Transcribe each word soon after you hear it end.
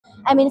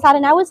inside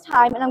an hour's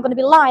time, and I'm going to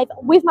be live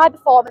with my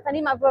performance. I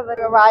need my brother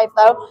to arrive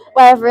though,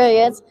 wherever he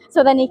is,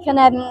 so then he can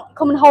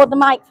come and hold the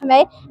mic for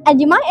me. And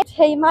you might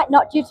hear, you might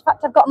not, due to the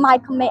fact I've got a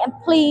mic on me. And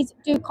please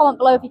do comment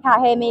below if you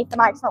can't hear me, if the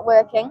mic's not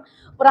working.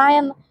 But I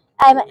am,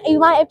 you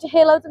might have to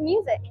hear loads of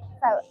music.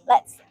 So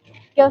let's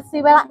go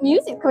see where that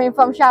music's coming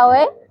from, shall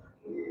we?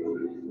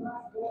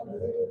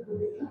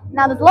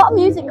 Now there's a lot of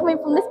music coming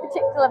from this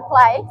particular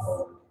place.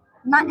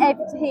 You might be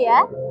able to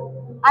hear.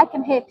 I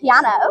can hear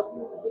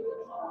piano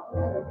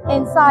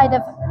inside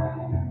of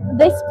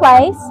this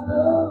place,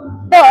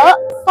 but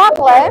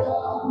sadly,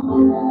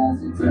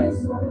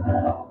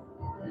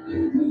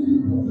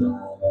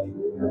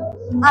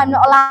 I'm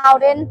not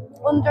allowed in.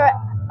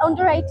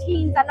 Under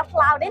 18s are not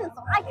allowed in,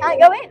 so I can't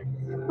go in.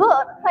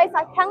 But the place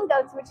I can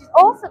go to, which is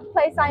also the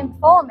place I'm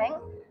performing,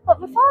 but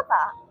before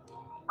that,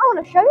 I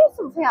want to show you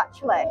something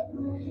actually.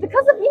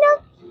 Because of,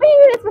 when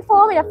you're just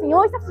performing everything, you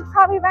always have to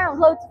carry around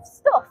loads of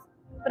stuff.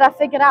 But I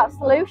figured out a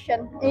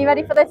solution. Are you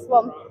ready for this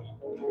one?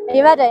 Are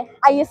you ready?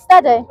 Are you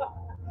steady?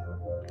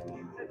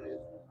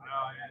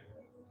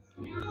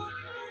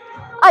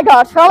 I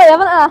got a trolley,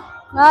 haven't I?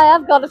 I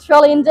have got a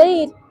trolley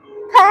indeed.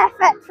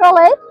 Perfect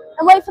trolley.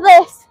 And wait for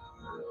this.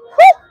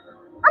 Whew,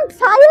 I'm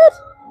tired.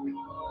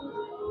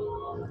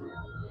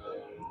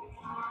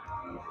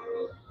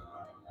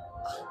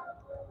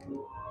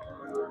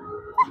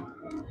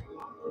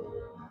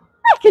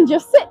 I can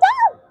just sit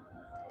down.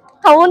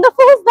 How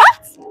wonderful is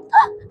that?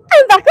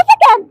 I'm back up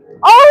again.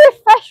 All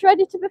refreshed,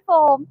 ready to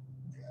perform.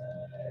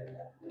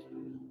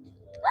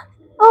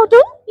 All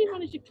done? You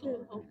managed to clear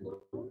the whole floor.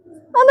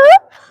 I know.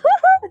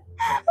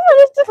 I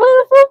managed to clear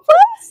the full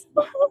place.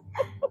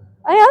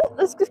 I am.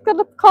 Let's just got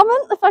a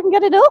comment if I can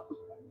get it up.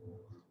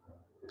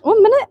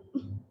 1 minute.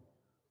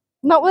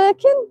 Not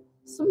working.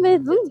 Some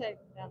reason.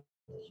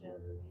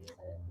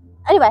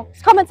 Anyway,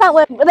 comments aren't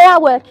working, but they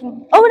are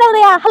working. Oh no,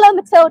 they are. Hello,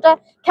 Matilda.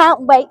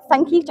 Can't wait.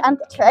 Thank you, and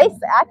Tracy.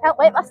 I can't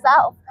wait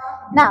myself.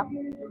 Now,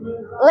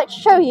 let's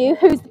show you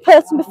who's the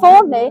person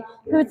before me,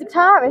 who's the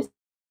guitarist.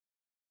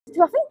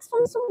 Who I think it's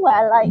from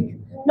somewhere, like,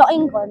 not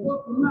England.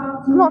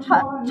 I'm not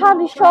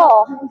entirely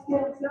sure.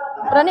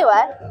 But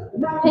anyway,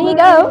 here you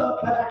go.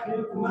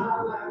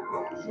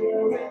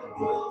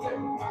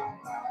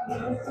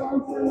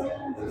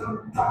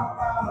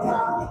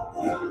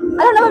 I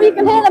don't know if you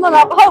can hear them or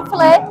not, but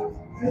hopefully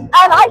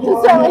I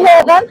can certainly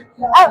hear them.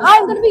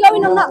 I'm going to be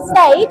going on that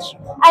stage.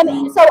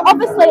 So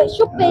obviously it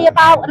should be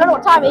about, I don't know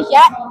what time it is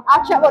yet.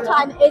 I'll check what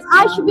time it is.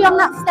 I should be on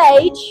that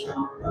stage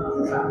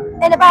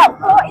in about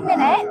 40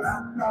 minutes.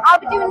 I'll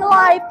be doing the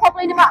live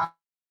probably in about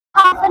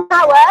half an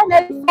hour,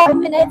 maybe 40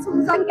 minutes.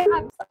 Once I get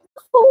my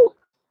full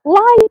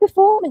live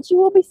performance, you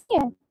will be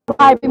seeing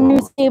live in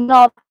museum and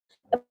all that.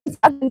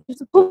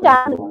 Just put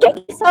down and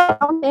get yourself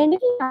on the end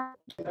of your hand.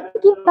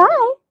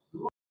 Goodbye.